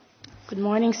Good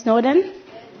morning, Snowden.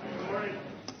 Good morning.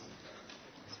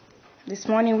 This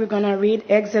morning we're going to read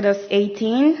Exodus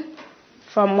 18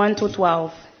 from 1 to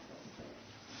 12.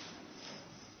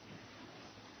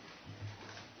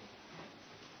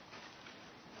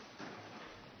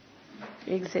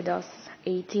 Exodus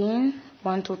 18,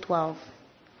 1 to 12.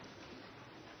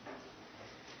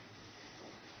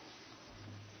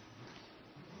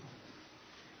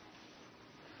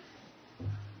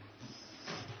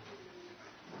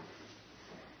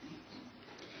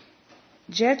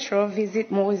 Jethro visit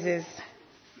Moses.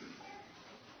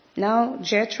 Now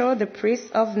Jethro, the priest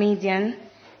of Midian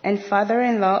and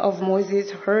father-in-law of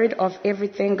Moses, heard of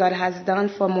everything God has done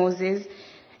for Moses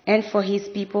and for his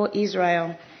people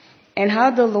Israel, and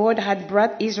how the Lord had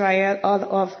brought Israel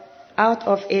out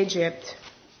of Egypt.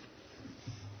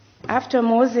 After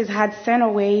Moses had sent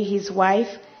away his wife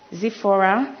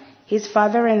Zipporah, his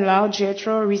father-in-law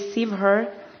Jethro received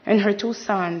her and her 2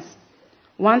 sons.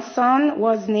 One son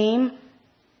was named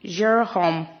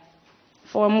Jeroham,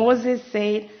 for Moses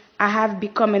said, I have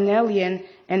become an alien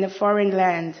in a foreign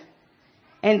land.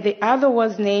 And the other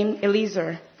was named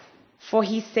Eliezer, for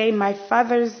he said, my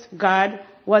father's God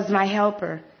was my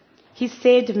helper. He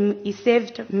saved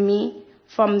me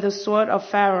from the sword of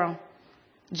Pharaoh.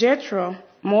 Jethro,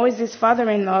 Moses'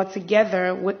 father-in-law,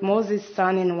 together with Moses'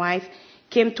 son and wife,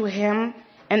 came to him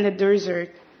in the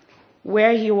desert,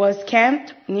 where he was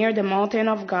camped near the mountain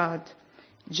of God.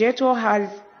 Jethro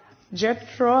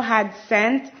had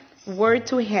sent word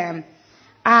to him,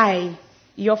 I,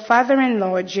 your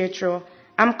father-in-law Jethro,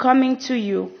 am coming to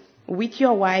you with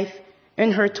your wife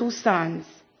and her 2 sons.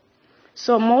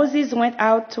 So Moses went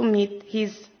out to meet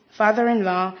his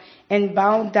father-in-law and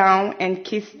bowed down and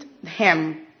kissed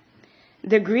him.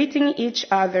 They greeted each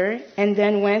other and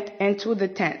then went into the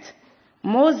tent.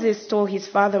 Moses told his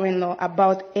father-in-law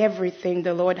about everything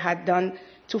the Lord had done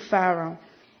to Pharaoh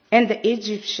and the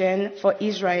Egyptian for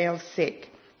Israel's sake,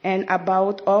 and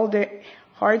about all the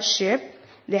hardship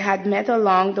they had met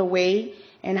along the way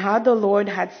and how the Lord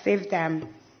had saved them.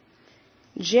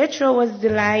 Jethro was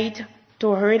delighted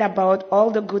to hear about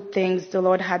all the good things the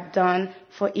Lord had done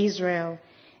for Israel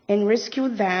and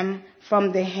rescued them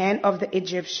from the hand of the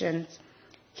Egyptians.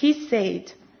 He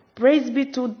said, Praise be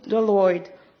to the Lord,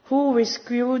 who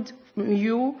rescued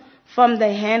you from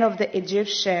the hand of the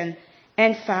Egyptian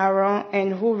and Pharaoh,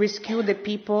 and who rescued the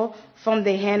people from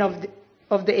the hand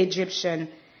of the Egyptian.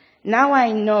 Now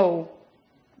I know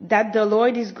that the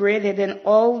Lord is greater than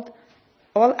all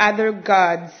other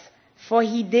gods, for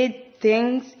he did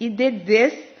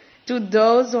this to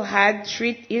those who had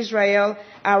treated Israel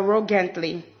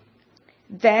arrogantly.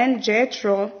 Then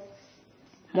Jethro,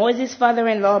 Moses'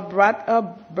 father-in-law, brought a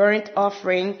burnt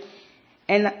offering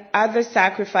and other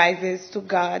sacrifices to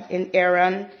God, and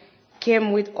Aaron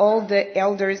came with all the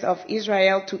elders of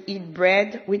Israel to eat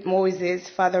bread with Moses'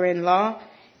 father-in-law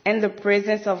in the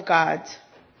presence of God.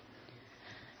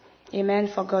 Amen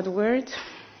for God's word.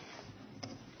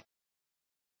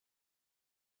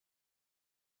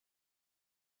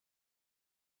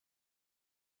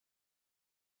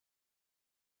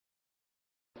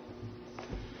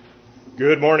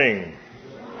 Good morning.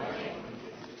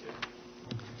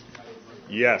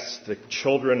 Yes, the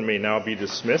children may now be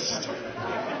dismissed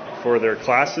for their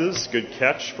classes. Good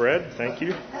catch, Fred. Thank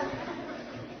you.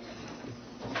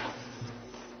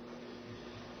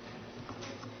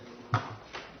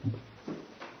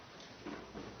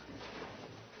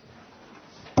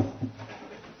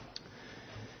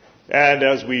 And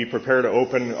as we prepare to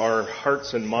open our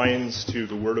hearts and minds to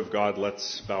the Word of God,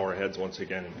 let's bow our heads once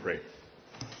again and pray.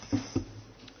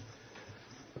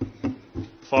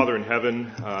 Father in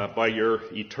heaven, by your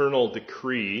eternal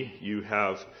decree, you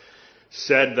have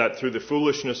said that through the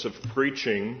foolishness of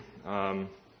preaching,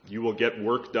 you will get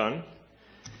work done.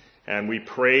 And we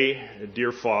pray,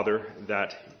 dear Father,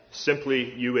 that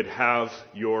simply you would have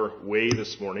your way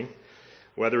this morning,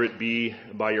 whether it be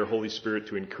by your Holy Spirit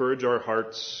to encourage our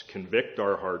hearts, convict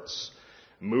our hearts,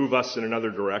 move us in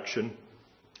another direction.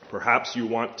 Perhaps you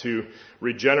want to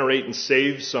regenerate and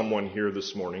save someone here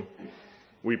this morning.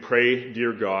 We pray,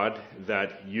 dear God,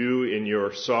 that you in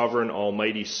your sovereign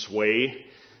almighty sway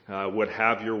would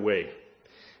have your way.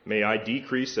 May I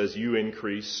decrease as you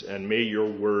increase, and may your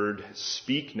word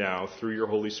speak now through your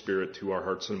Holy Spirit to our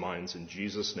hearts and minds. In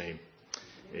Jesus' name,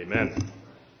 amen.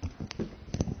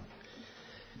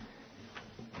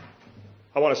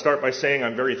 I want to start by saying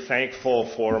I'm very thankful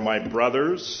for my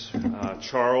brothers,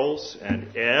 Charles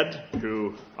and Ed,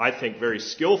 who I think very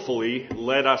skillfully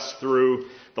led us through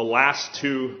the last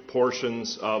 2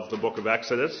 portions of the book of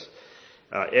Exodus.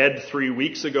 Ed 3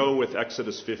 weeks ago with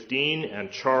Exodus 15,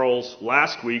 and Charles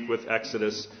last week with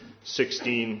Exodus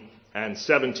 16, and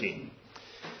 17.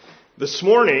 This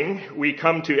morning, we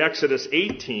come to Exodus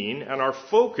 18, and our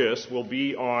focus will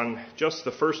be on just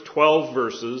the first 12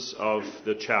 verses of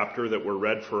the chapter that were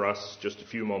read for us just a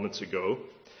few moments ago.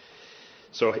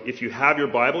 So if you have your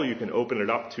Bible, you can open it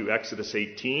up to Exodus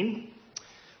 18,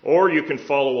 or you can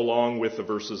follow along with the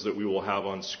verses that we will have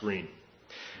on screen.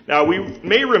 Now, we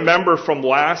may remember from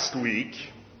last week,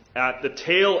 at the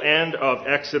tail end of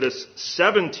Exodus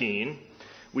 17,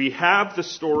 we have the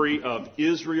story of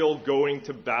Israel going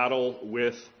to battle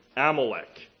with Amalek.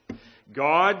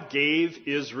 God gave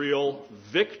Israel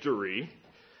victory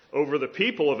over the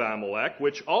people of Amalek,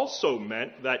 which also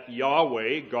meant that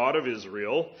Yahweh, God of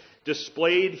Israel,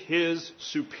 displayed his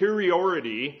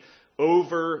superiority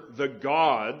over the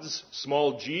gods,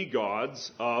 small g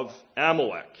gods, of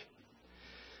Amalek.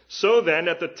 So then,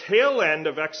 at the tail end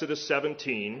of Exodus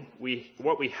 17,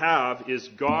 what we have is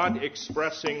God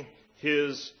expressing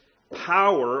his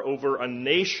power over a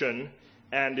nation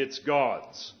and its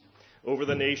gods, over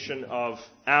the nation of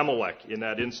Amalek in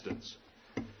that instance.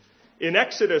 In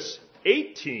Exodus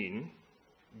 18,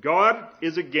 God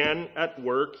is again at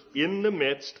work in the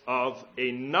midst of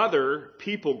another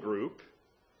people group,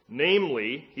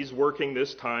 namely, he's working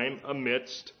this time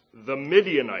amidst the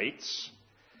Midianites,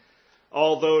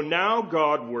 although now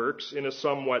God works in a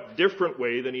somewhat different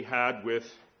way than he had with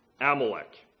Amalek.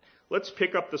 Let's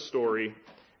pick up the story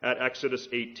at Exodus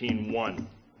 18:1.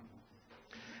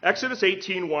 Exodus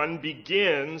 18:1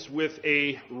 begins with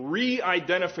a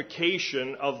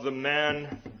re-identification of the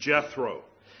man Jethro.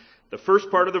 The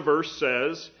first part of the verse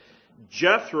says,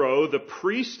 Jethro, the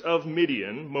priest of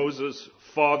Midian, Moses'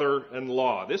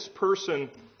 father-in-law. This person,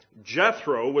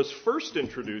 Jethro, was first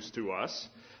introduced to us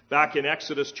back in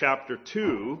Exodus chapter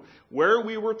 2, where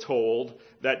we were told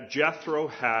that Jethro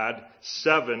had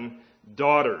 7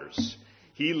 daughters.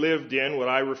 He lived in what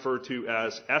I refer to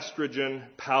as Estrogen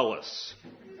Palace.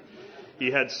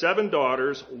 He had 7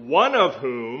 daughters, one of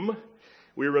whom,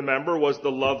 we remember, was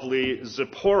the lovely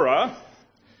Zipporah,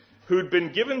 who'd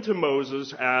been given to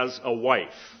Moses as a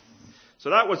wife.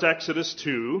 So that was Exodus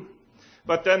 2.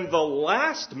 But then the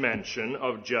last mention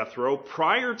of Jethro,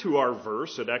 prior to our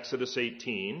verse at Exodus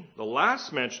 18, the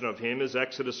last mention of him is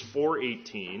Exodus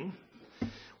 4:18,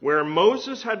 where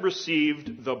Moses had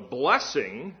received the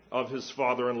blessing of his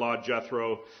father-in-law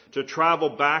Jethro to travel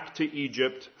back to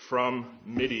Egypt from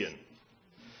Midian.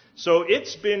 So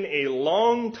it's been a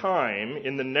long time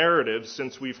in the narrative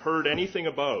since we've heard anything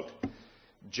about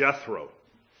Jethro.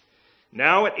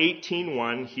 Now at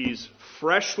 18:1, he's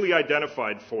freshly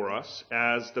identified for us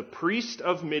as the priest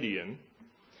of Midian,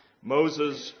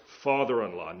 Moses'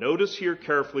 father-in-law. Notice here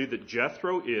carefully that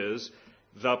Jethro is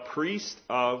the priest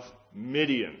of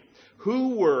Midian.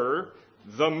 Who were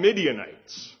the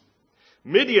Midianites?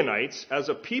 Midianites, as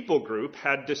a people group,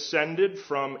 had descended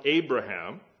from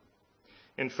Abraham.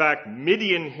 In fact,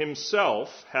 Midian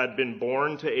himself had been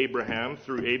born to Abraham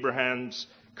through Abraham's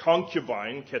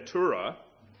concubine, Keturah.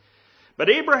 But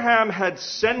Abraham had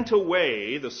sent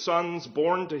away the sons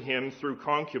born to him through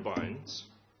concubines.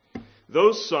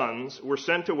 Those sons were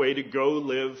sent away to go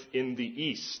live in the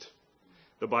east,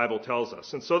 the Bible tells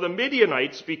us. And so the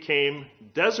Midianites became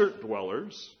desert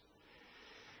dwellers.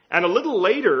 And a little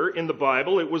later in the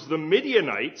Bible, it was the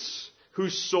Midianites who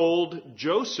sold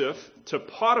Joseph to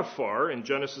Potiphar in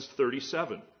Genesis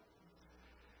 37.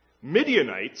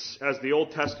 Midianites, as the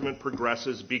Old Testament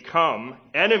progresses, become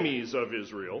enemies of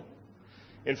Israel.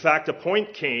 In fact, a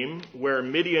point came where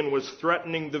Midian was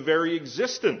threatening the very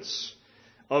existence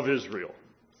of Israel.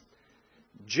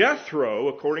 Jethro,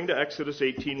 according to Exodus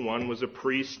 18:1, was a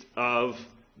priest of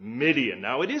Midian.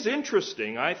 Now, it is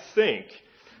interesting, I think,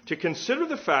 to consider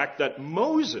the fact that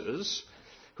Moses,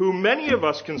 who many of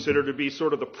us consider to be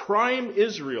sort of the prime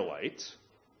Israelite,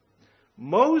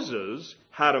 Moses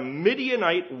had a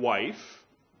Midianite wife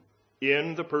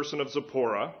in the person of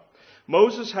Zipporah.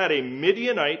 Moses had a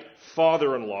Midianite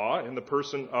father-in-law in the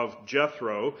person of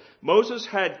Jethro. Moses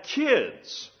had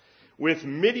kids with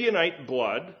Midianite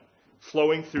blood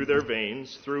flowing through their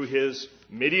veins through his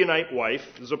Midianite wife,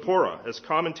 Zipporah. As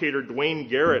commentator Dwayne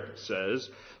Garrett says,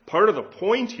 part of the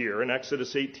point here in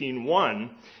Exodus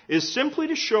 18:1 is simply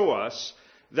to show us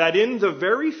that in the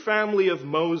very family of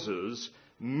Moses,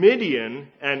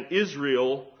 Midian and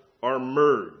Israel are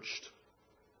merged.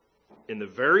 In the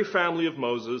very family of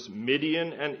Moses,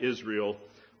 Midian and Israel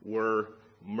were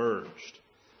merged.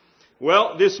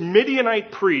 Well, this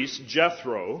Midianite priest,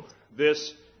 Jethro,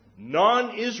 this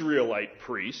non-Israelite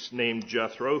priest named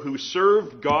Jethro, who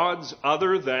served gods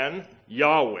other than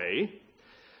Yahweh,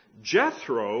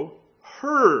 Jethro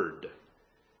heard,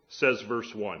 says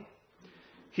verse 1.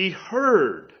 He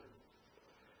heard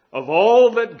of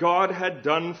all that God had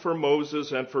done for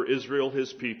Moses and for Israel,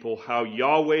 his people, how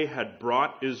Yahweh had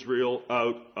brought Israel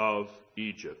out of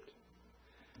Egypt.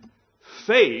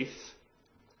 Faith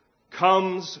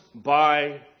comes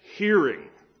by hearing,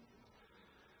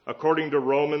 according to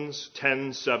Romans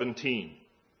 10:17.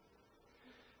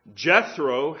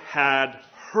 Jethro had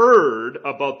heard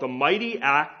about the mighty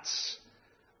acts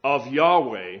of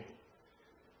Yahweh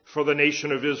for the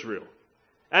nation of Israel.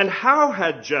 And how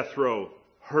had Jethro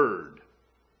heard?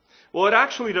 Well, it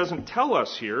actually doesn't tell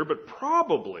us here, but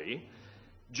probably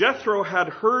Jethro had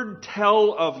heard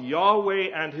tell of Yahweh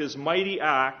and his mighty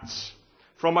acts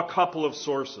from a couple of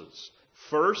sources.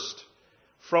 First,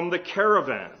 from the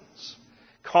caravans,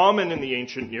 common in the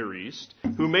ancient Near East,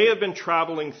 who may have been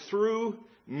traveling through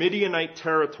Midianite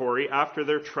territory after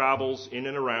their travels in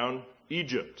and around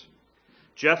Egypt.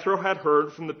 Jethro had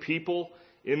heard from the people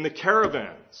in the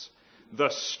caravans the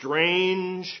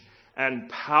strange and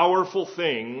powerful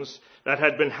things that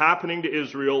had been happening to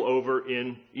Israel over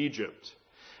in Egypt.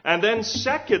 And then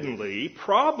secondly,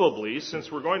 probably,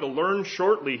 since we're going to learn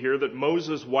shortly here that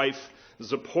Moses' wife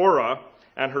Zipporah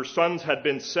and her sons had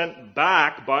been sent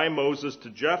back by Moses to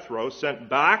Jethro, sent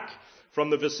back from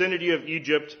the vicinity of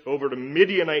Egypt over to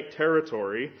Midianite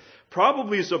territory,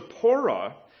 probably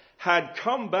Zipporah had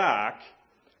come back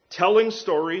telling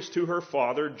stories to her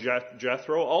father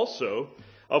Jethro also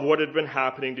of what had been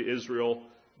happening to Israel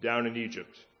down in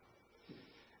Egypt.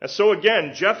 And so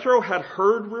again, Jethro had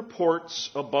heard reports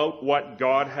about what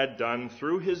God had done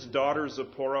through his daughter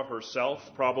Zipporah herself,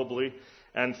 probably,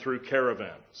 and through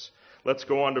caravans. Let's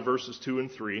go on to verses 2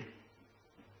 and 3.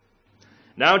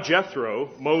 Now Jethro,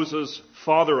 Moses'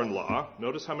 father-in-law,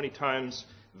 notice how many times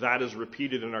that is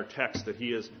repeated in our text, that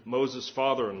he is Moses'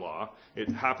 father-in-law. It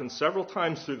happens several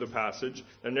times through the passage.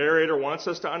 The narrator wants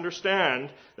us to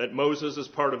understand that Moses is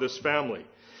part of this family.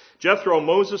 Jethro,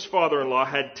 Moses' father-in-law,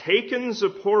 had taken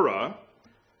Zipporah,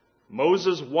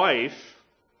 Moses' wife,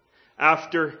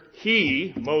 after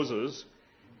he, Moses,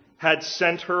 had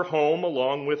sent her home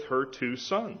along with her 2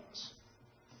 sons.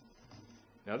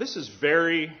 Now this is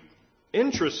very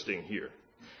interesting here.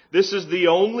 This is the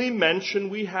only mention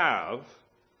we have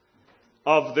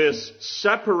of this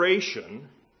separation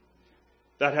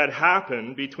that had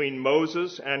happened between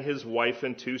Moses and his wife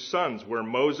and 2 sons, where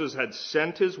Moses had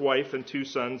sent his wife and 2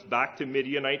 sons back to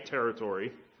Midianite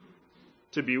territory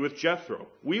to be with Jethro.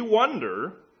 We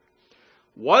wonder,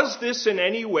 was this in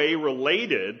any way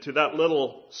related to that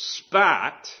little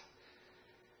spat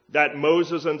that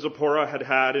Moses and Zipporah had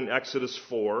had in Exodus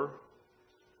 4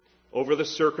 over the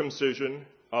circumcision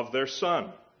of their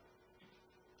son?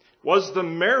 Was the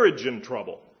marriage in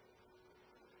trouble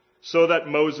so that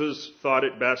Moses thought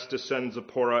it best to send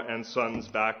Zipporah and sons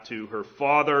back to her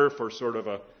father for sort of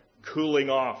a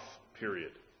cooling off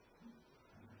period?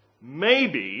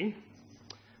 Maybe,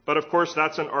 but of course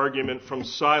that's an argument from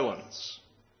silence.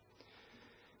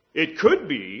 It could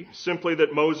be simply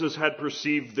that Moses had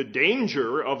perceived the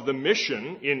danger of the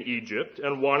mission in Egypt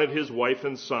and wanted his wife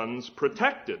and sons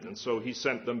protected, and so he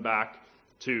sent them back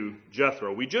to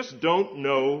Jethro. We just don't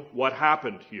know what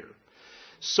happened here.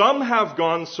 Some have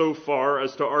gone so far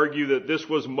as to argue that this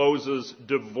was Moses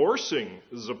divorcing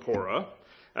Zipporah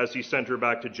as he sent her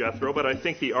back to Jethro, but I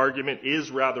think the argument is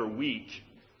rather weak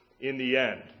in the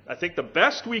end. I think the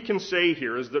best we can say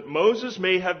here is that Moses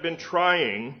may have been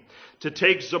trying to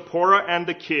take Zipporah and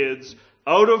the kids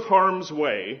out of harm's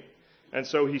way, and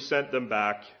so he sent them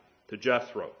back to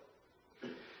Jethro.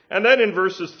 And then in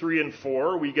verses 3 and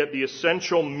 4, we get the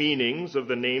essential meanings of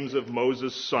the names of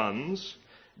Moses' sons.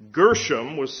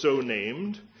 Gershom was so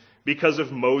named because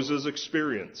of Moses'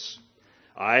 experience.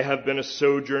 I have been a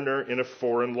sojourner in a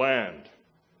foreign land.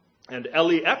 And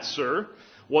Eliezer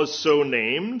was so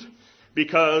named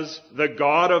because the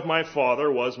God of my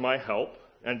father was my help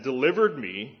and delivered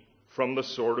me from the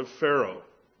sword of Pharaoh.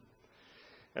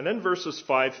 And then verses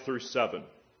 5 through 7.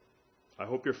 I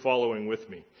hope you're following with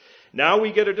me. Now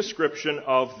we get a description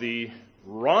of the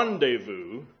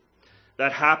rendezvous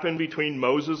that happened between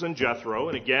Moses and Jethro.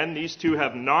 And again, these two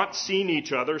have not seen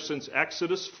each other since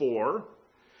Exodus 4.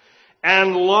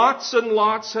 And lots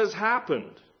has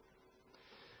happened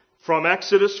from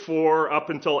Exodus 4 up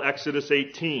until Exodus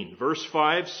 18. Verse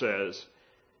 5 says,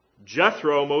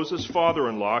 Jethro, Moses'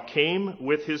 father-in-law, came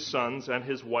with his sons and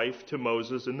his wife to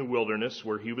Moses in the wilderness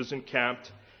where he was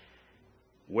encamped.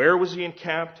 Where was he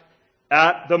encamped?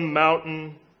 At the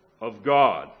mountain of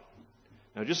God.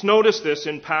 Now just notice this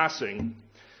in passing.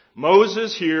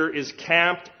 Moses here is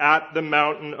camped at the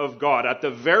mountain of God, at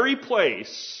the very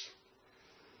place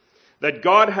that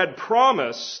God had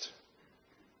promised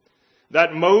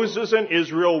that Moses and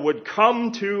Israel would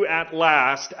come to at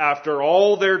last after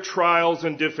all their trials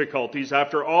and difficulties,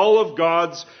 after all of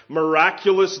God's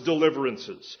miraculous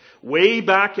deliverances. Way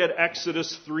back at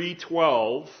Exodus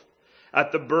 3:12,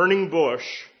 at the burning bush,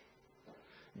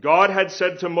 God had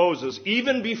said to Moses,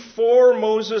 even before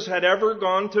Moses had ever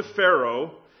gone to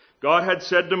Pharaoh, God had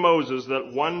said to Moses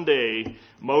that one day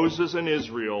Moses and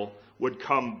Israel would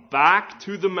come back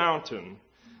to the mountain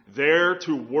there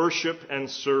to worship and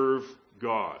serve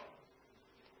God.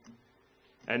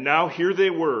 And now here they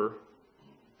were.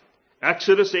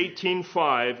 Exodus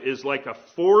 18:5 is like a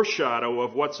foreshadow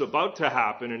of what's about to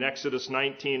happen in Exodus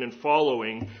 19 and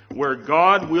following, where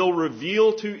God will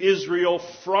reveal to Israel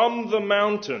from the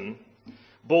mountain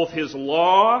both his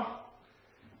law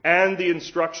and the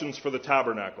instructions for the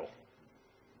tabernacle.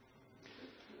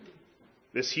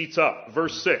 This heats up.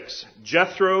 Verse 6.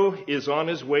 Jethro is on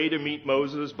his way to meet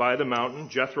Moses by the mountain.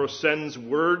 Jethro sends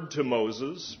word to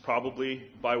Moses, probably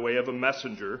by way of a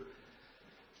messenger.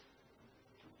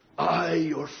 I,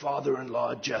 your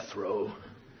father-in-law Jethro,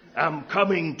 am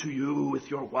coming to you with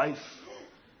your wife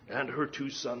and her 2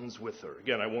 sons with her.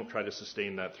 Again, I won't try to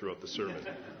sustain that throughout the sermon.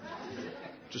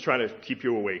 Just trying to keep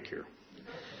you awake here.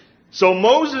 So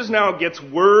Moses now gets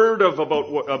word of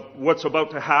what's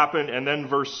about to happen, and then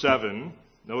verse 7.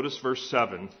 Notice verse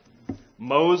 7.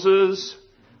 Moses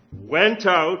went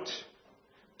out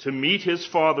to meet his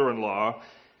father-in-law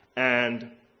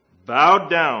and bowed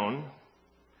down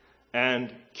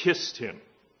and kissed him.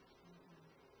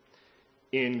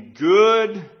 In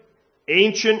good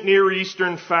ancient Near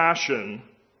Eastern fashion,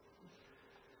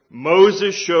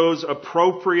 Moses shows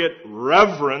appropriate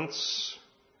reverence,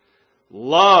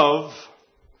 love,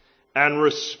 and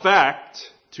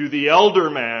respect to the elder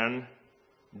man,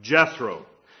 Jethro.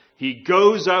 He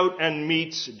goes out and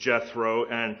meets Jethro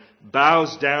and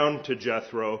bows down to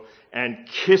Jethro and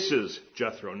kisses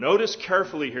Jethro. Notice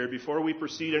carefully here, before we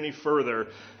proceed any further,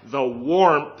 the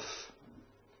warmth,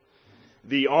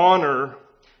 the honor,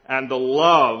 and the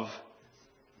love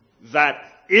that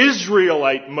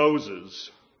Israelite Moses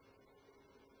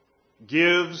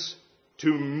gives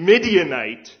to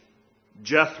Midianite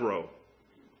Jethro.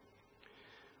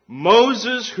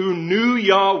 Moses, who knew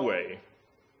Yahweh,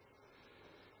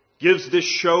 gives this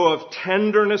show of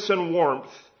tenderness and warmth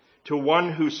to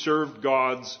one who served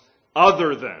gods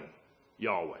other than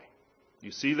Yahweh.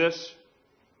 You see this?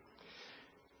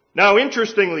 Now,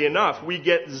 interestingly enough, we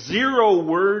get 0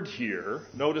 word here.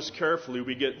 Notice carefully,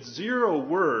 we get 0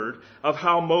 word of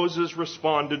how Moses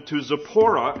responded to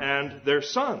Zipporah and their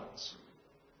sons.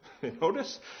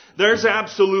 Notice? There's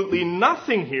absolutely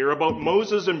nothing here about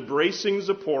Moses embracing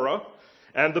Zipporah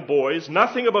and the boys.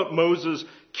 Nothing about Moses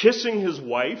kissing his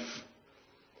wife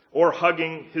or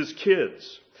hugging his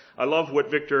kids. I love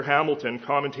what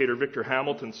commentator Victor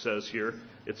Hamilton says here.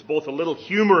 It's both a little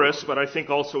humorous, but I think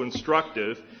also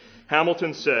instructive.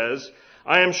 Hamilton says,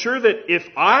 I am sure that if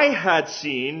I had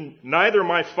seen neither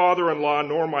my father-in-law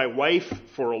nor my wife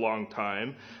for a long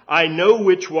time, I know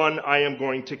which one I am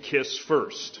going to kiss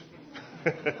first.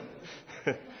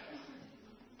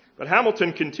 But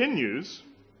Hamilton continues,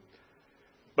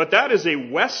 but that is a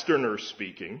Westerner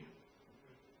speaking.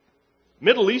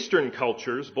 Middle Eastern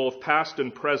cultures, both past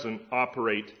and present,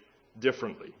 operate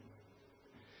differently.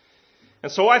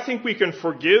 And so I think we can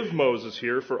forgive Moses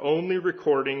here for only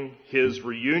recording his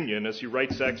reunion, as he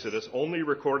writes Exodus, only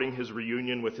recording his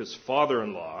reunion with his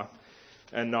father-in-law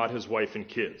and not his wife and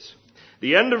kids.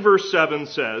 The end of verse 7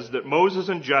 says that Moses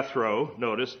and Jethro,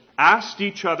 notice, asked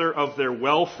each other of their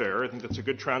welfare. I think that's a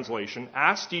good translation.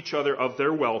 Asked each other of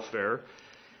their welfare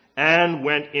and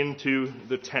went into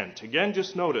the tent. Again,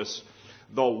 just notice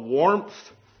the warmth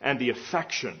and the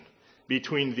affection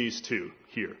between these two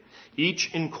here.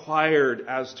 Each inquired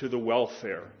as to the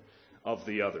welfare of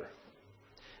the other.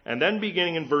 And then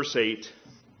beginning in verse 8,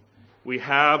 we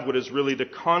have what is really the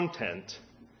content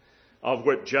of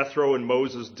what Jethro and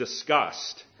Moses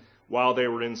discussed while they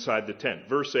were inside the tent.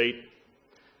 Verse 8,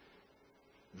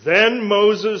 then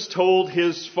Moses told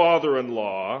his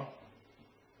father-in-law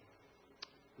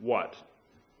what?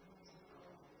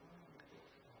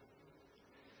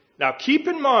 Now keep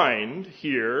in mind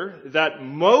here that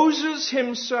Moses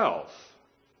himself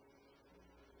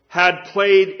had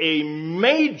played a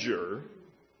major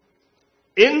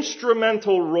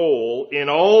instrumental role in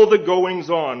all the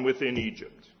goings-on within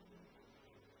Egypt.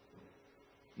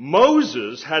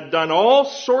 Moses had done all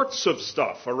sorts of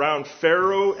stuff around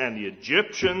Pharaoh and the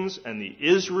Egyptians and the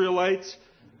Israelites.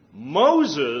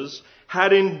 Moses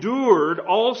had endured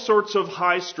all sorts of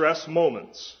high-stress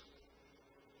moments.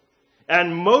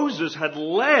 And Moses had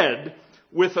led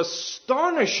with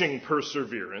astonishing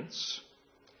perseverance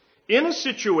in a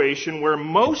situation where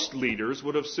most leaders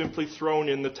would have simply thrown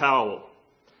in the towel.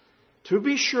 To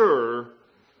be sure,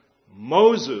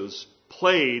 Moses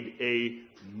played a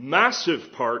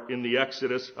massive part in the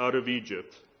exodus out of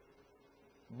Egypt.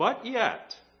 But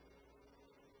yet,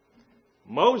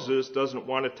 Moses doesn't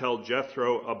want to tell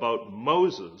Jethro about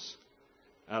Moses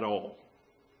at all.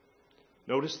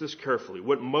 Notice this carefully.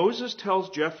 What Moses tells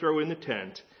Jethro in the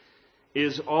tent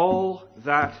is all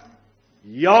that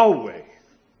Yahweh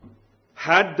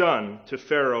had done to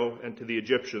Pharaoh and to the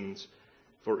Egyptians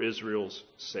for Israel's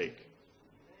sake.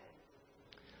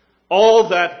 All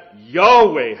that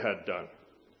Yahweh had done.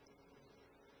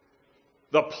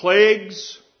 The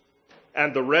plagues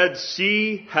and the Red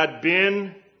Sea had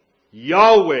been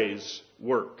Yahweh's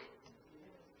work.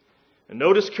 And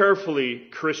notice carefully,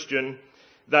 Christian,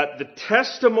 that the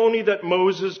testimony that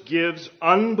Moses gives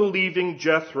unbelieving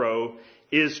Jethro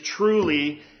is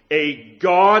truly a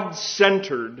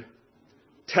God-centered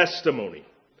testimony.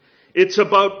 It's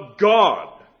about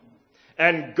God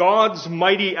and God's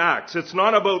mighty acts. It's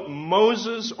not about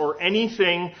Moses or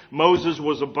anything Moses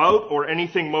was about or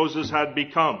anything Moses had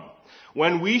become.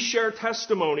 When we share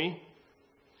testimony,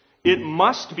 it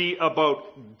must be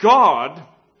about God,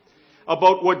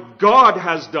 about what God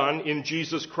has done in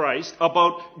Jesus Christ,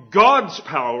 about God's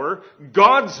power,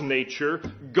 God's nature,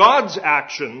 God's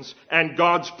actions, and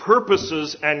God's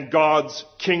purposes and God's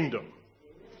kingdom.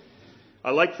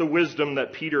 I like the wisdom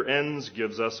that Peter Enns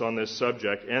gives us on this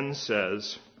subject. Enns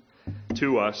says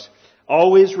to us,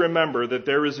 always remember that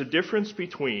there is a difference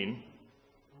between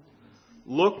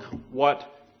look what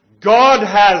God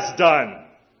has done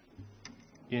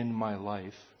in my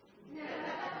life.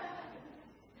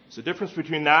 There's a difference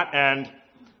between that and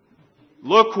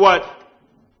look what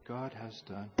God has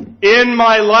done in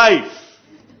my life.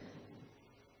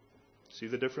 See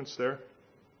the difference there?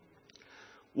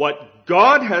 What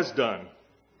God has done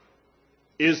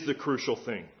is the crucial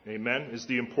thing. Amen? Is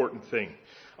the important thing.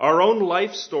 Our own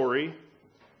life story,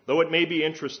 though it may be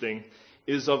interesting,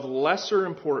 is of lesser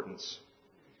importance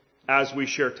as we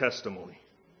share testimony.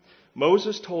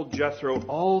 Moses told Jethro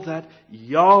all that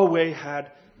Yahweh had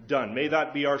done. May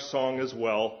that be our song as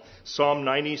well. Psalm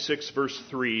 96 verse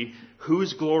 3.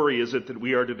 Whose glory is it that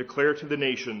we are to declare to the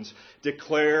nations?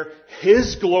 Declare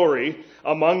His glory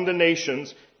among the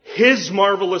nations, His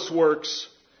marvelous works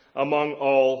among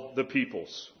all the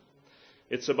peoples.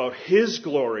 It's about His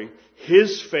glory,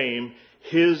 His fame,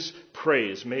 His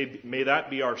praise. May that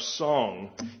be our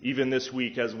song even this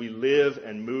week as we live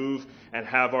and move and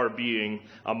have our being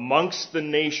amongst the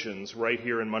nations right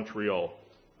here in Montreal.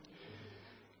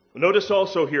 Notice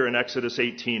also here in Exodus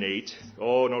 18:8,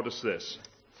 notice this,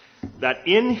 that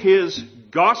in his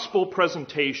gospel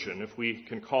presentation, if we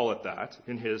can call it that,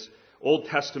 in his Old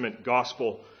Testament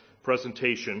gospel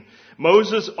presentation,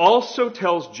 Moses also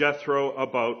tells Jethro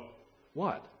about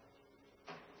what?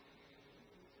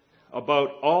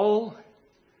 About all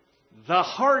the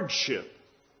hardship.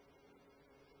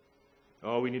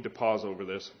 We need to pause over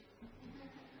this.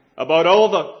 About all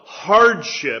the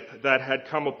hardship that had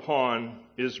come upon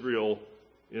Israel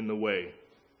in the way.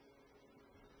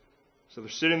 So they're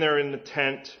sitting there in the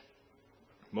tent.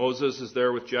 Moses is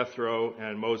there with Jethro,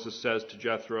 and Moses says to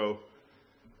Jethro,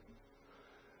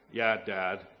 yeah,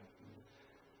 Dad,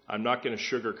 I'm not going to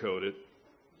sugarcoat it.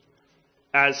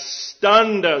 As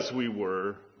stunned as we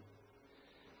were,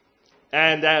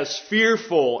 and as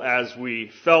fearful as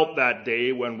we felt that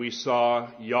day when we saw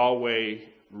Yahweh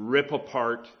rip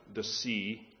apart the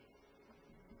sea,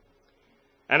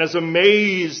 and as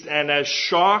amazed and as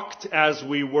shocked as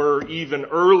we were even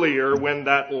earlier when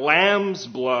that lamb's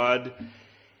blood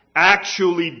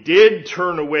actually did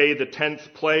turn away the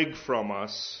 10th plague from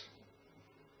us,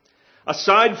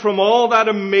 aside from all that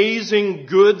amazing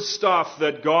good stuff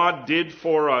that God did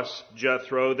for us,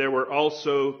 Jethro, there were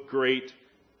also great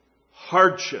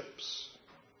hardships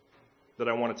that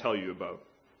I want to tell you about.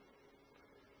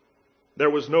 There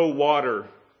was no water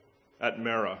at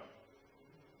Merah.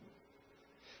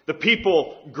 The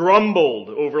people grumbled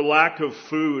over lack of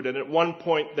food, and at one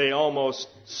point they almost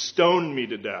stoned me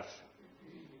to death.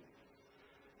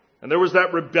 And there was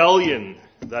that rebellion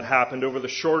that happened over the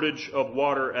shortage of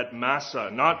water at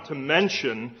Massa, not to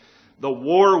mention the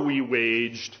war we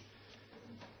waged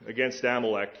against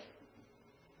Amalek.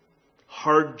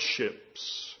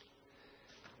 Hardships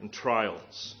and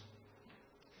trials.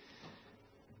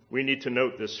 We need to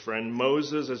note this, friend.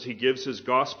 Moses, as he gives his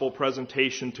gospel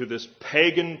presentation to this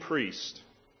pagan priest,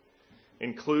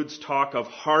 includes talk of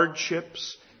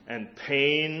hardships and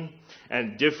pain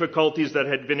and difficulties that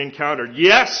had been encountered.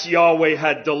 Yes, Yahweh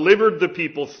had delivered the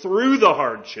people through the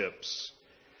hardships,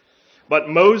 But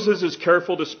Moses is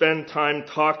careful to spend time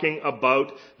talking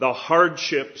about the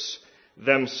hardships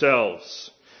themselves.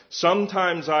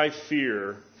 Sometimes I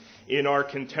fear in our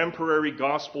contemporary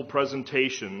gospel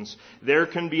presentations, there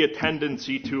can be a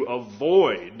tendency to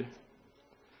avoid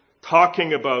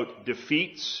talking about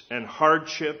defeats and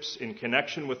hardships in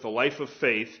connection with the life of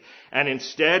faith, and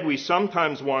instead we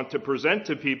sometimes want to present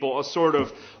to people a sort of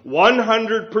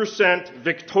 100%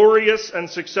 victorious and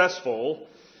successful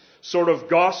sort of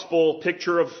gospel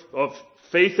picture of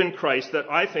faith in Christ that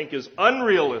I think is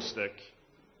unrealistic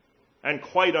and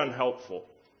quite unhelpful.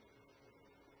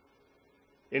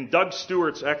 In Doug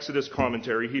Stewart's Exodus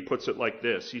commentary, he puts it like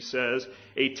this. He says,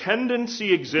 a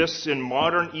tendency exists in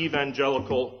modern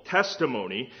evangelical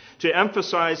testimony to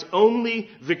emphasize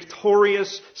only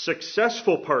victorious,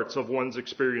 successful parts of one's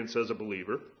experience as a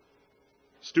believer.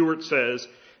 Stewart says,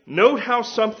 note how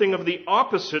something of the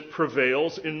opposite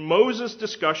prevails in Moses'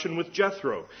 discussion with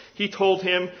Jethro. He told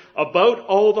him about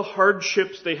all the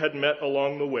hardships they had met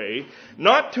along the way,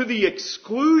 not to the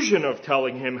exclusion of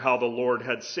telling him how the Lord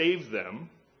had saved them,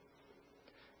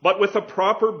 but with a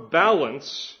proper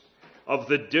balance of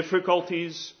the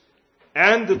difficulties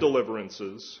and the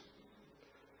deliverances,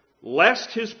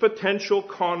 lest his potential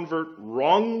convert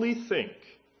wrongly think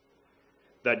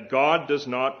that God does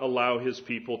not allow his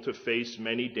people to face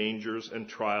many dangers and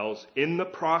trials in the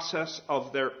process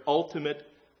of their ultimate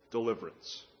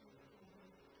deliverance.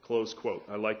 Close quote.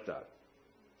 I like that.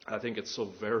 I think it's so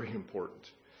very important.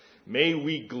 May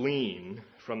we glean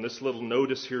from this little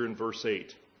notice here in verse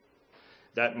 8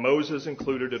 that Moses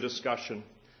included a discussion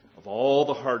of all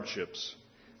the hardships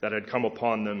that had come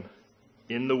upon them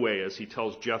in the way as he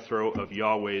tells Jethro of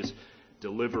Yahweh's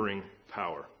delivering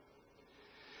power.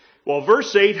 Well,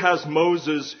 verse 8 has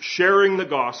Moses sharing the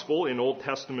gospel, in Old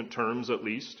Testament terms at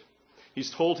least.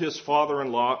 He's told his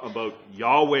father-in-law about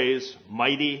Yahweh's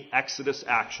mighty Exodus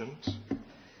actions.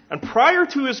 And prior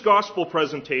to his gospel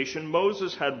presentation,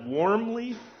 Moses had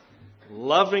warmly,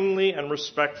 lovingly, and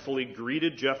respectfully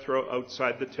greeted Jethro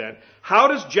outside the tent. How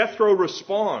does Jethro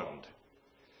respond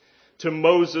to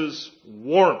Moses'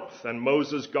 warmth and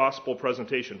Moses' gospel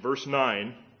presentation? Verse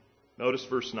 9. Notice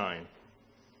verse 9.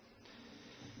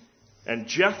 And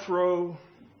Jethro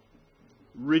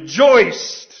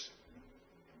rejoiced.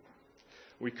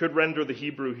 We could render the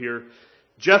Hebrew here.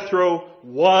 Jethro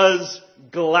was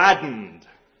gladdened.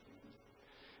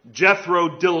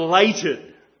 Jethro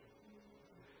delighted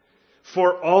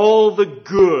for all the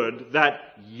good that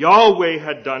Yahweh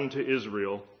had done to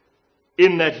Israel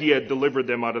in that he had delivered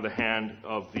them out of the hand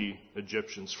of the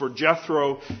Egyptians. For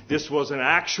Jethro, this was an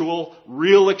actual,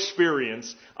 real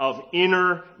experience of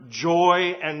inner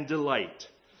joy and delight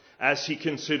as he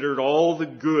considered all the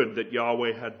good that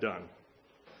Yahweh had done.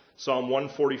 Psalm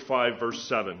 145, verse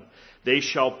 7. They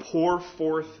shall pour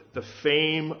forth the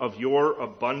fame of your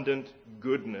abundant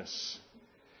goodness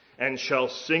and shall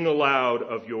sing aloud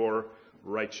of your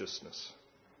righteousness.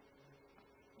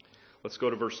 Let's go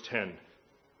to verse 10.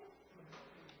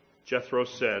 Jethro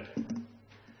said,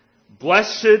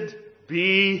 blessed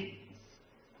be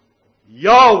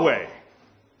Yahweh.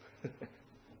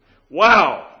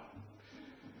 Wow.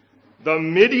 The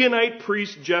Midianite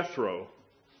priest Jethro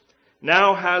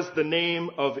now has the name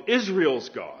of Israel's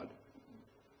God,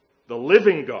 the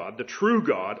living God, the true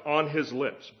God, on his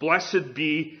lips. Blessed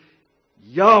be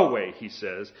Yahweh, he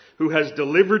says, who has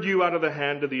delivered you out of the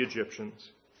hand of the Egyptians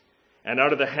and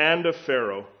out of the hand of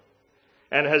Pharaoh,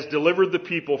 and has delivered the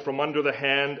people from under the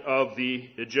hand of the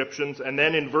Egyptians. And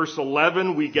then in verse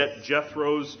 11 we get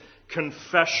Jethro's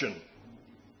confession.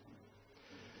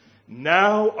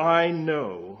 Now I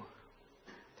know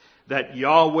that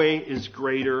Yahweh is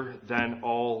greater than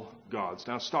all gods.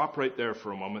 Now stop right there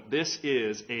for a moment. This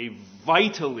is a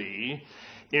vitally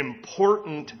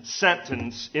important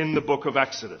sentence in the book of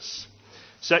Exodus.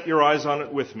 Set your eyes on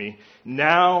it with me.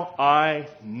 Now I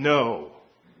know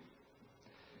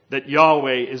that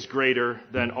Yahweh is greater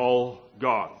than all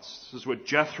gods. This is what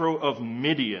Jethro of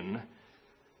Midian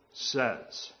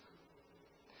says.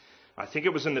 I think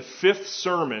it was in the 5th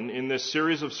sermon in this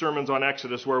series of sermons on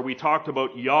Exodus where we talked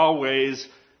about Yahweh's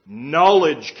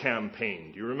knowledge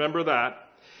campaign. Do you remember that?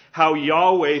 How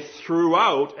Yahweh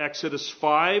throughout Exodus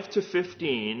 5 to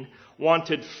 15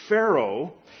 wanted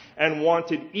Pharaoh and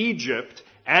wanted Egypt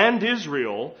and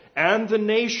Israel and the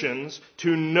nations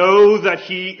to know that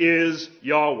he is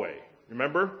Yahweh.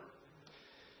 Remember?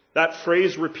 That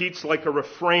phrase repeats like a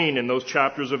refrain in those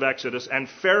chapters of Exodus, and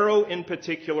Pharaoh in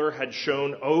particular had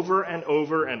shown over and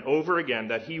over and over again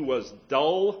that he was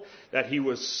dull, that he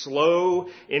was slow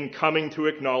in coming to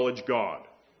acknowledge God.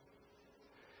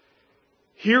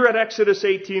 Here at Exodus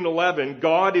 18:11,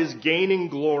 God is gaining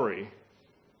glory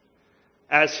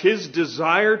as his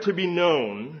desire to be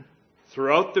known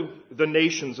throughout the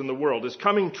nations in the world is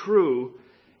coming true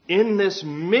in this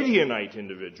Midianite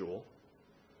individual,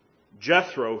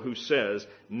 Jethro, who says,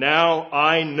 now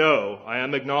I know, I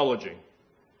am acknowledging,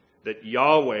 that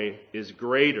Yahweh is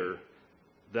greater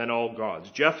than all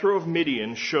gods. Jethro of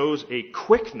Midian shows a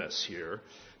quickness here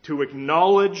to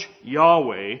acknowledge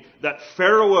Yahweh that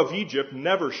Pharaoh of Egypt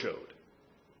never showed.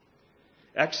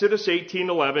 Exodus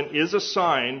 18:11 is a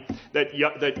sign that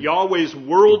Yahweh's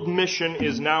world mission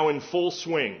is now in full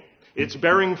swing. It's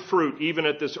bearing fruit even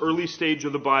at this early stage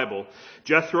of the Bible.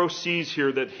 Jethro sees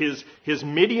here that his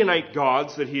Midianite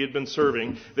gods that he had been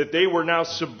serving, that they were now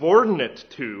subordinate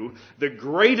to the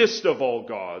greatest of all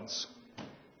gods,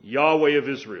 Yahweh of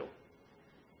Israel.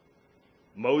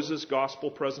 Moses'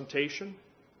 gospel presentation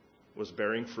was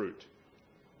bearing fruit.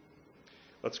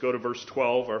 Let's go to verse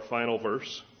 12, our final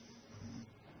verse.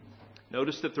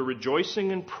 Notice that the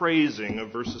rejoicing and praising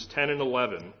of verses 10 and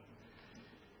 11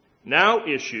 now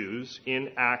issues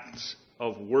in acts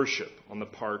of worship on the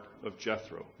part of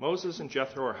Jethro. Moses and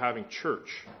Jethro are having church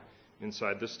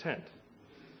inside this tent.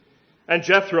 And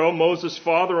Jethro, Moses'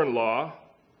 father-in-law,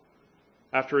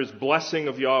 after his blessing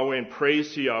of Yahweh and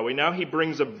praise to Yahweh, now he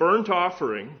brings a burnt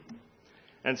offering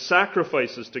and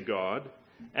sacrifices to God.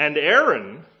 And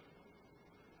Aaron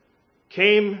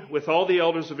came with all the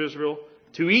elders of Israel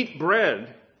to eat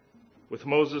bread with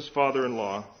Moses'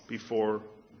 father-in-law before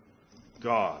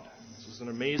God. This is an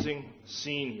amazing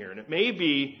scene here. And it may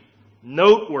be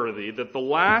noteworthy that the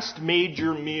last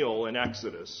major meal in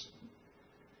Exodus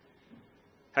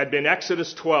had been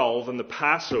Exodus 12 and the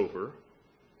Passover.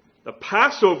 The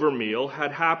Passover meal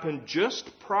had happened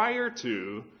just prior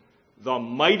to the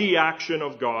mighty action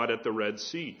of God at the Red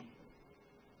Sea.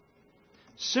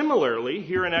 Similarly,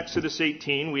 here in Exodus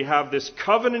 18, we have this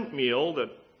covenant meal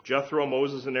that Jethro,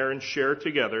 Moses, and Aaron share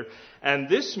together. And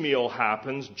this meal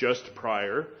happens just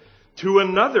prior to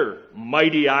another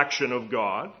mighty action of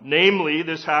God. Namely,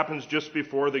 this happens just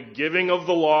before the giving of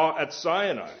the law at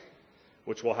Sinai,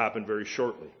 which will happen very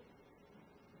shortly.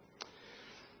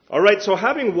 All right, so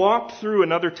having walked through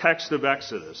another text of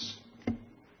Exodus,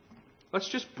 let's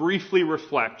just briefly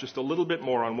reflect just a little bit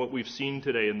more on what we've seen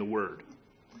today in the Word.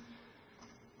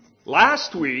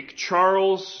 Last week,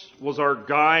 Charles was our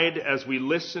guide as we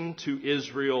listened to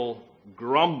Israel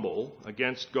grumble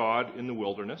against God in the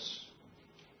wilderness.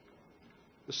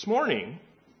 This morning,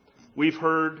 we've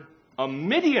heard a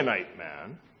Midianite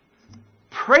man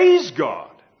praise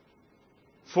God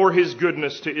for his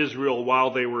goodness to Israel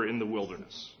while they were in the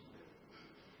wilderness.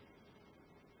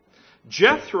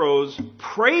 Jethro's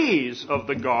praise of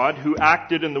the God who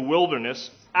acted in the wilderness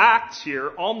acts here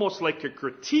almost like a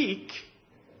critique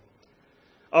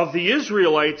of the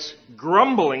Israelites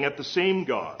grumbling at the same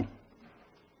God.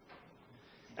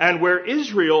 And where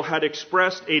Israel had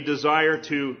expressed a desire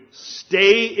to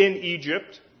stay in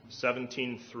Egypt,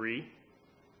 17:3,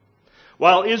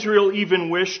 while Israel even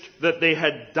wished that they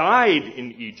had died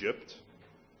in Egypt,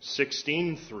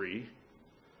 16:3,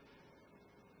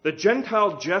 the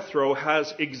Gentile Jethro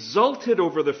has exulted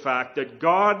over the fact that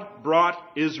God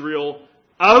brought Israel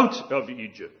out of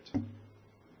Egypt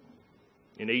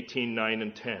in 18:9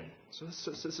 and 10. So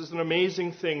this is an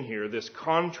amazing thing here, this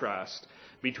contrast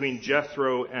between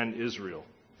Jethro and Israel.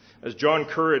 As John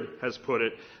Currid has put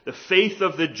it, the faith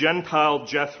of the Gentile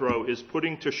Jethro is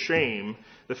putting to shame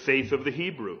the faith of the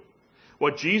Hebrew.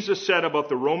 What Jesus said about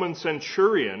the Roman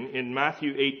centurion in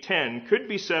Matthew 8:10 could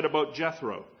be said about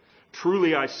Jethro.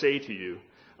 Truly I say to you,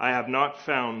 I have not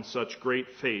found such great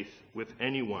faith with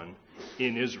anyone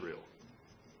in Israel.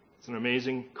 It's an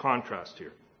amazing contrast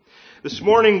here. This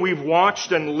morning we've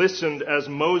watched and listened as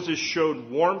Moses showed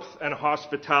warmth and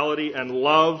hospitality and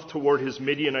love toward his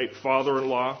Midianite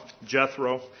father-in-law,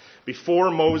 Jethro, before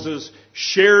Moses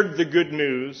shared the good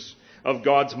news of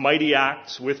God's mighty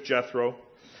acts with Jethro.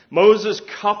 Moses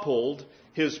coupled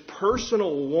his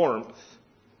personal warmth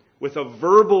with a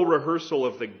verbal rehearsal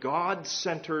of the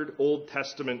God-centered Old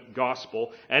Testament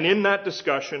gospel. And in that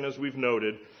discussion, as we've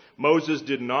noted, Moses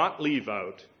did not leave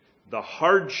out the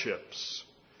hardships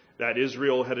that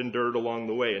Israel had endured along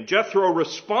the way. And Jethro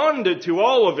responded to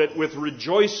all of it with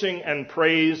rejoicing and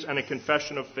praise and a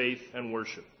confession of faith and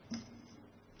worship.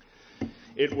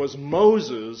 It was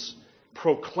Moses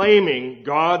proclaiming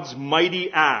God's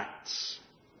mighty acts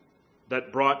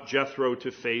that brought Jethro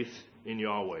to faith in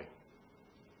Yahweh.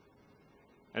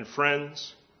 And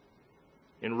friends,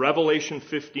 in Revelation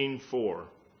 15:4,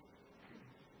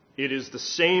 it is the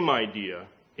same idea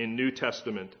in New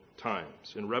Testament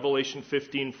times. In Revelation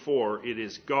 15:4, it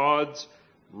is God's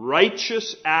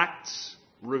righteous acts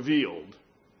revealed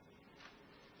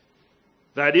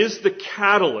that is the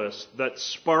catalyst that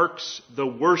sparks the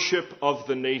worship of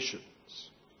the nations.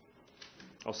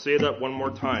 I'll say that one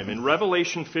more time. In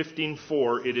Revelation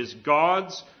 15:4, it is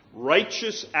God's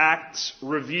righteous acts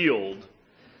revealed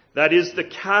that is the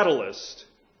catalyst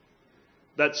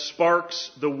that sparks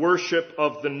the worship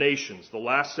of the nations. The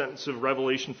last sentence of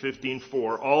Revelation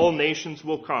 15:4, all nations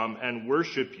will come and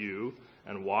worship you.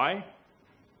 And why?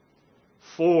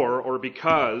 For, or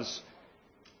because,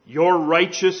 your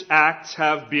righteous acts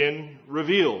have been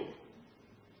revealed.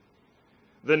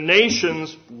 The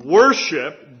nations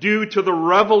worship due to the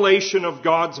revelation of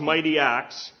God's mighty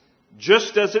acts,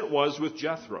 just as it was with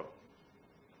Jethro.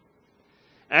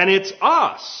 And it's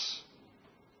us,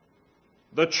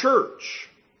 the church,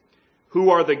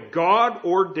 who are the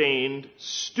God-ordained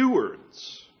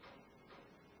stewards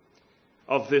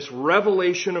of this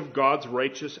revelation of God's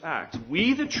righteous acts.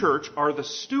 We, the church, are the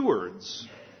stewards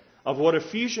of what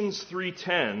Ephesians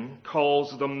 3:10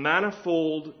 calls the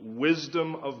manifold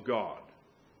wisdom of God.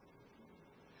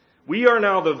 We are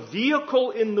now the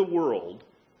vehicle in the world,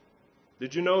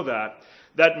 did you know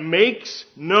that makes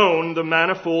known the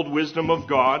manifold wisdom of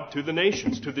God to the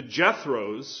nations, to the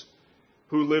Jethros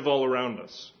who live all around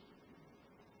us.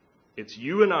 It's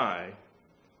you and I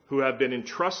who have been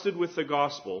entrusted with the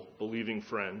gospel, believing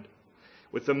friend,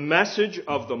 with the message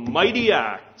of the mighty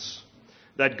acts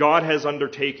that God has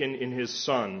undertaken in His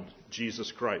Son,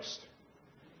 Jesus Christ.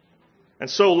 And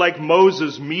so, like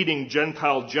Moses meeting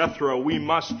Gentile Jethro, we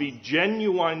must be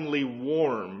genuinely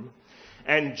warm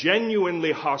and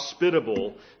genuinely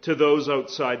hospitable to those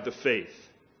outside the faith.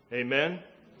 Amen?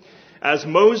 As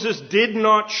Moses did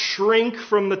not shrink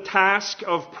from the task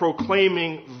of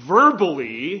proclaiming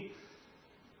verbally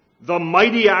the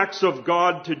mighty acts of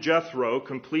God to Jethro,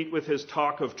 complete with his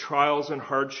talk of trials and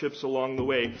hardships along the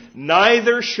way,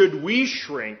 neither should we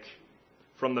shrink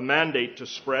from the mandate to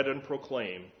spread and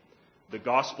proclaim the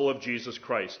gospel of Jesus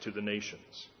Christ to the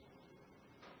nations.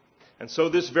 And so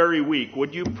this very week,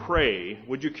 would you pray,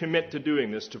 would you commit to doing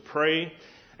this, to pray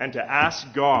and to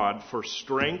ask God for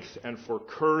strength and for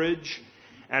courage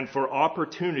and for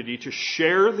opportunity to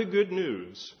share the good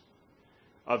news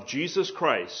of Jesus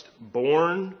Christ,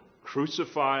 born,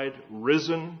 crucified,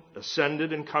 risen,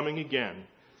 ascended, and coming again,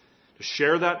 to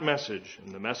share that message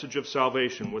and the message of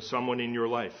salvation with someone in your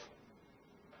life.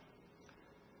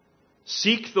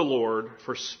 Seek the Lord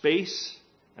for space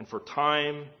and for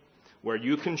time where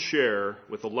you can share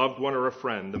with a loved one or a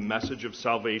friend the message of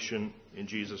salvation in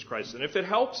Jesus Christ. And if it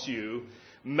helps you,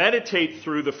 meditate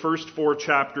through the first 4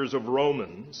 chapters of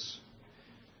Romans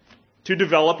to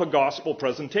develop a gospel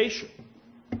presentation.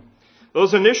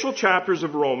 Those initial chapters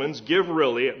of Romans give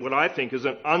really what I think is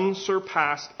an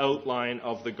unsurpassed outline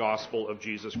of the gospel of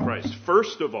Jesus Christ.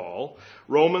 First of all,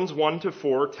 Romans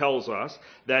 1-4 tells us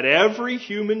that every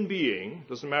human being,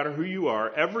 doesn't matter who you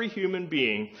are, every human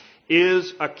being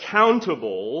is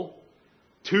accountable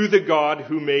to the God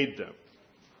who made them.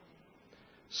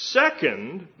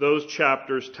 Second, those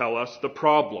chapters tell us the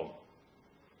problem.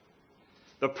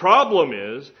 The problem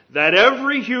is that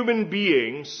every human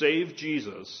being, save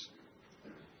Jesus,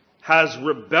 has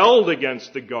rebelled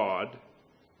against the God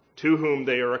to whom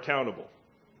they are accountable.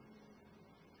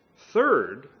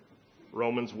 Third,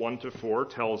 Romans 1-4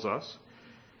 tells us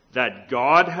that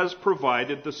God has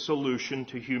provided the solution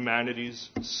to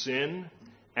humanity's sin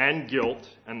and guilt,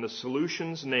 and the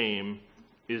solution's name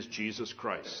is Jesus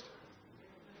Christ.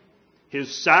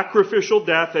 His sacrificial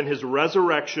death and His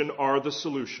resurrection are the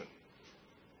solution.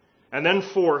 And then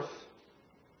fourth,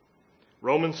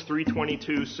 Romans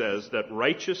 3:22 says that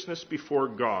righteousness before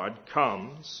God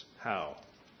comes, how?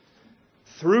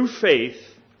 Through faith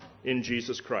in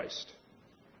Jesus Christ.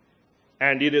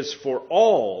 And it is for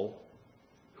all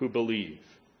who believe.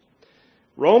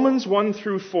 Romans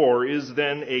 1-4 is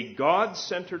then a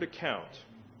God-centered account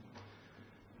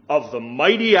of the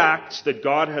mighty acts that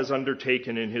God has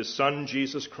undertaken in His Son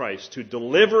Jesus Christ to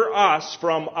deliver us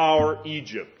from our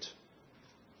Egypt,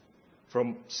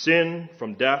 from sin,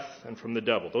 from death, and from the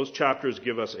devil. Those chapters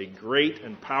give us a great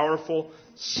and powerful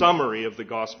summary of the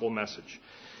gospel message.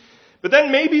 But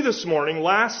then maybe this morning,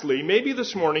 lastly, maybe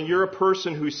this morning you're a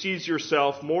person who sees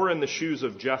yourself more in the shoes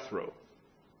of Jethro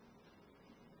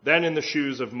than in the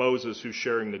shoes of Moses who's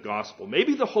sharing the gospel.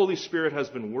 Maybe the Holy Spirit has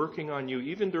been working on you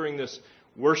even during this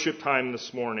worship time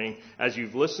this morning, as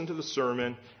you've listened to the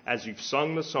sermon, as you've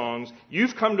sung the songs.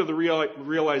 You've come to the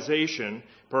realization,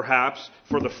 perhaps,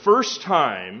 for the first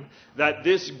time, that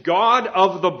this God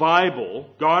of the Bible,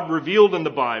 God revealed in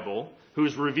the Bible,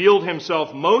 who's revealed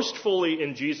Himself most fully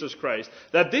in Jesus Christ,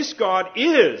 that this God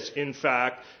is, in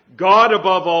fact, God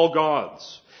above all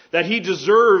gods. That He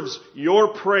deserves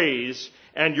your praise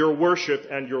and your worship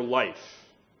and your life.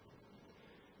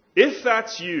 If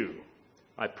that's you,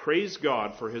 I praise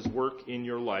God for his work in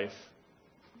your life.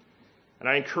 And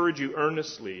I encourage you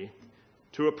earnestly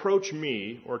to approach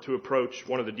me or to approach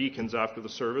one of the deacons after the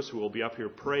service who will be up here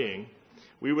praying.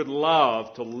 We would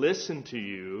love to listen to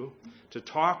you, to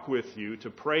talk with you, to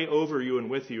pray over you and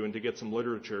with you, and to get some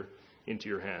literature into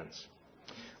your hands.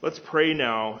 Let's pray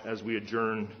now as we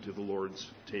adjourn to the Lord's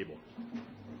table.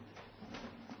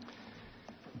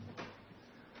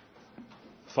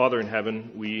 Father in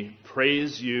heaven, we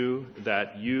praise you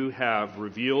that you have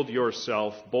revealed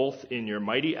yourself both in your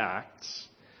mighty acts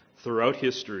throughout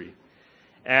history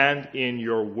and in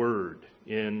your word,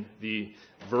 in the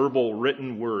verbal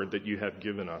written word that you have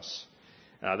given us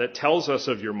that tells us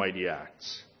of your mighty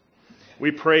acts.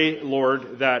 We pray,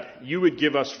 Lord, that you would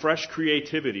give us fresh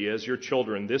creativity as your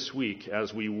children this week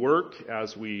as we work,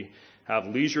 as we have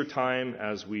leisure time,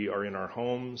 as we are in our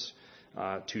homes,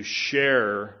 to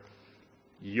share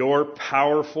your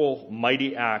powerful,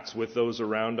 mighty acts with those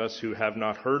around us who have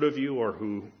not heard of you or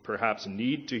who perhaps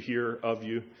need to hear of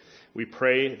you. We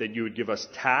pray that you would give us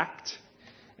tact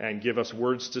and give us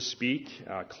words to speak,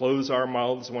 close our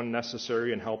mouths when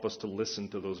necessary, and help us to listen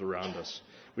to those around us.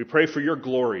 We pray for your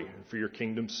glory and for your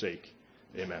kingdom's sake.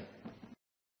 Amen.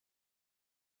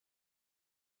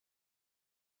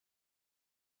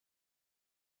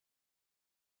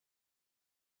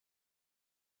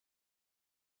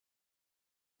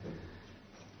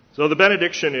 So the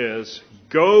benediction is,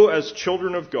 go as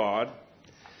children of God,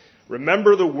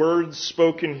 remember the words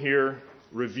spoken here,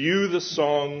 review the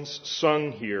songs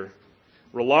sung here,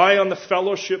 rely on the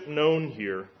fellowship known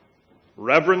here,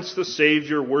 reverence the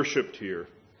Savior worshipped here,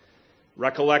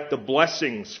 recollect the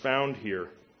blessings found here,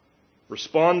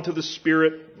 respond to the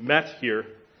Spirit met here,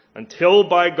 until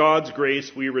by God's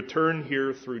grace we return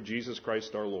here through Jesus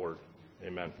Christ our Lord.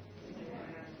 Amen.